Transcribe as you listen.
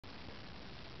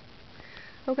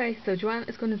Okay, so Joanne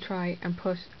is going to try and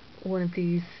put one of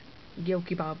these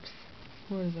yolky bobs.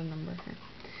 What is the number here?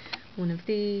 One of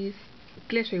these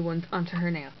glittery ones onto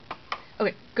her nail.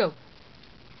 Okay, go.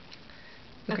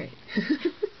 Okay.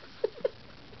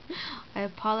 I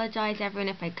apologise everyone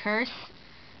if I curse.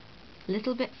 A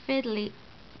little bit fiddly,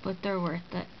 but they're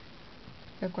worth it.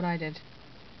 Look what I did.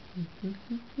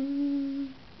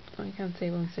 Oh, you can't see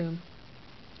it on Zoom.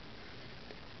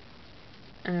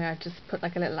 Anyway, I just put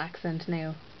like a little accent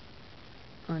nail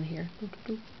on here.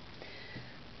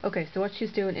 Okay, so what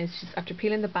she's doing is she's after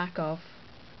peeling the back off,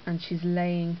 and she's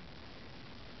laying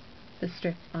the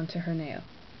strip onto her nail.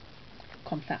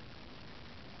 Comme ça.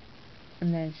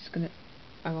 And then she's gonna,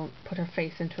 I won't put her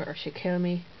face into it or she'll kill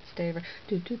me. Stay over.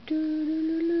 Look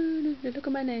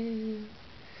at my nails.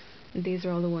 And these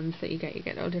are all the ones that you get. You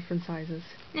get all different sizes.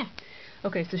 Yeah.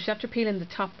 Okay, so she's after peeling the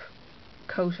top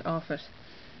coat off it,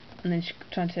 and then she's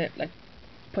trying to like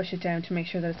push it down to make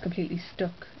sure that it's completely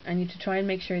stuck. And you have to try and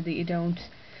make sure that you don't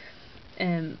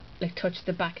like touch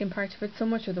the backing part of it so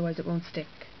much, otherwise it won't stick.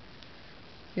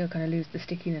 You'll kind of lose the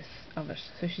stickiness of it.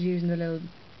 So she's using the little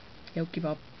yolky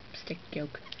bob stick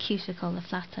yolk. Cuticle, the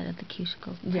flat side of the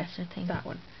cuticle presser thing. That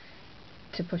one.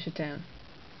 To push it down.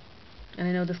 And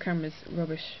I know this camera is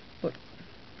rubbish, but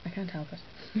I can't help it.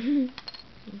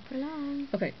 For long.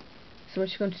 Okay, so what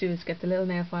you're going to do is get the little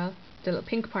nail file, the little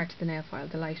pink part of the nail file,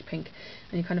 the light pink,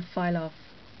 and you kind of file off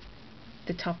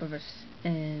the top of it,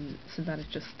 so that it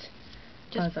just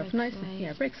files off nicely.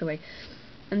 Yeah, it breaks away.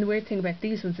 And the weird thing about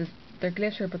these ones is they're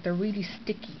glitter, but they're really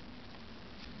sticky.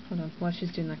 Hold on, while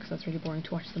she's doing that, because that's really boring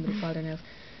to watch somebody file their nails.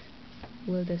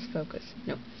 Will this focus?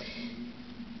 No.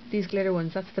 These glitter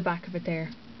ones, that's the back of it there,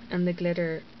 and the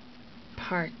glitter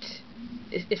part,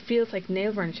 it feels like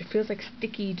nail varnish. It feels like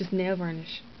sticky, just nail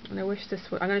varnish. And I wish this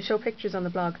would. I'm going to show pictures on the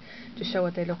blog to show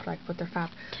what they look like, but they're fab.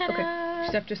 Ta-da! Okay,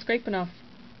 just after scraping off.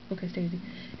 Okay, stay easy.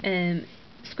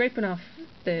 Scraping off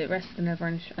the rest of the nail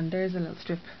varnish, and there's a little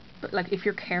strip. But like, if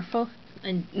you're careful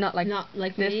and not like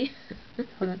this. Me.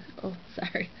 Hold on. Oh,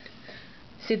 sorry.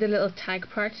 See the little tag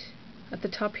part at the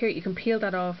top here? You can peel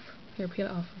that off. Here, peel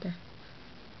it off there.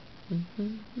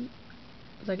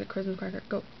 It's like a Christmas cracker.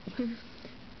 Go.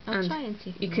 I'll try and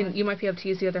see if you might be able to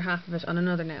use the other half of it on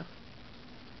another nail.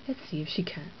 Let's see if she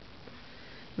can.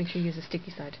 Make sure you use the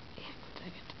sticky side. Yeah, 1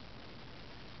 second.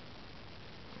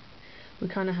 We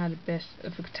kind of had a bit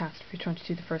of a catastrophe trying to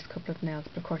do the first couple of nails,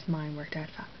 but of course mine worked out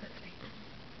fabulously.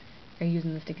 Are you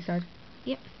using the sticky side?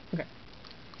 Yep. Okay.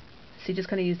 So you just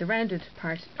kind of use the rounded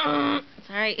part.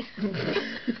 Sorry.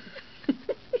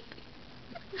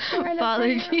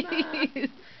 Apologies.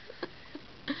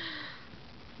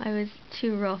 I was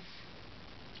too rough.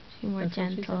 Too more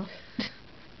gentle.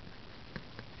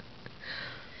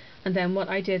 And then what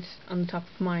I did on the top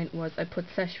of mine was I put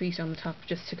Seche on the top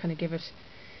just to kind of give it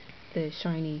the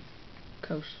shiny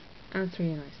coat. And it's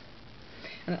really nice.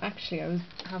 And actually I was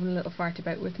having a little fart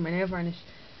about with my nail varnish,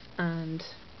 and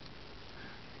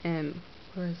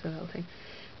where is the little thing?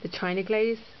 The China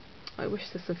Glaze. I wish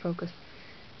this would focus.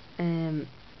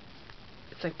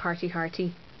 It's like Party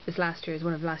Hearty. It's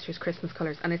one of last year's Christmas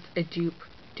colours, and it's a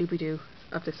doopy-doo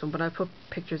of this one, but I'll put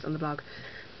pictures on the blog.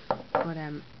 But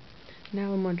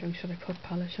now I'm wondering, should I put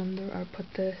polish on or put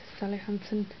the Sally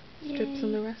Hansen strips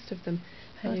on the rest of them?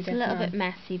 Well, it's a little bit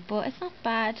messy, but it's not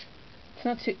bad. It's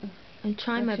not too... I'm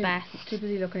trying my best. Too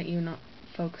busy looking at you, not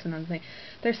focusing on the thing.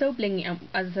 They're so blingy, and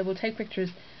as I said, we'll take pictures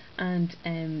and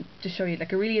to show you.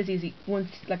 Like, it really is easy. Once,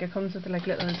 like, it comes with like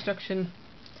little instruction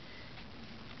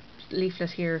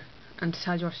leaflet here, and to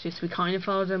tell you what to do. So we kind of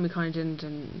followed them, we kind of didn't.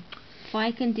 And if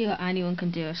I can do it, anyone can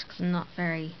do it, because I'm not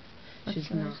very... She's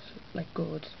not, like,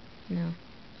 good. No.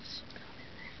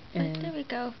 But there we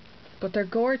go. But they're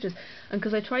gorgeous. And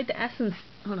because I tried the Essence...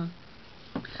 Hold on.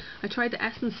 I tried the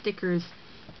Essence stickers.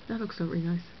 That looks so really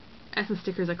nice. Essence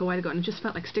stickers like a while ago, and it just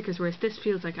felt like stickers, whereas this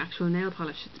feels like actual nail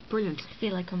polish. It's brilliant. I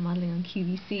feel like I'm modelling on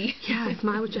QVC. Yeah,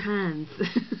 smile with your hands.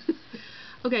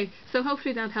 Okay, so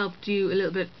hopefully that helped you a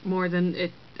little bit more than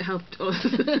it helped us.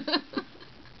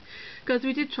 Because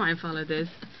we did try and follow this,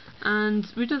 and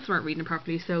we just weren't reading it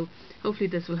properly, so hopefully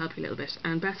this will help you a little bit.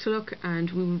 And best of luck,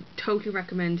 and we would totally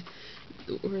recommend...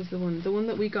 Where's the one? The one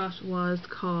that we got was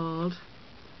called...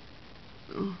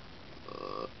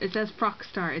 it says Frock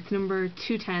Star. It's number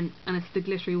 210, and it's the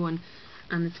glittery one,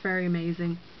 and it's very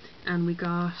amazing. And we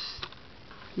got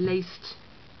laced...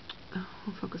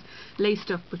 focus. Laced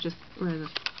up, which is... Where is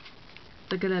it?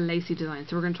 It's like a little lacy design,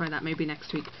 so we're going to try that maybe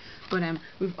next week. But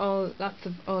we've lots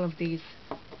of all of these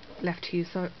left to use,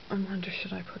 so I wonder,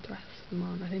 should I put the rest of them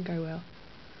on? I think I will.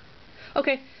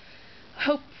 Okay, I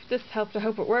hope this helped. I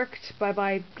hope it worked. Bye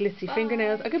bye glitzy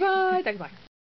fingernails. Okay, bye. Goodbye.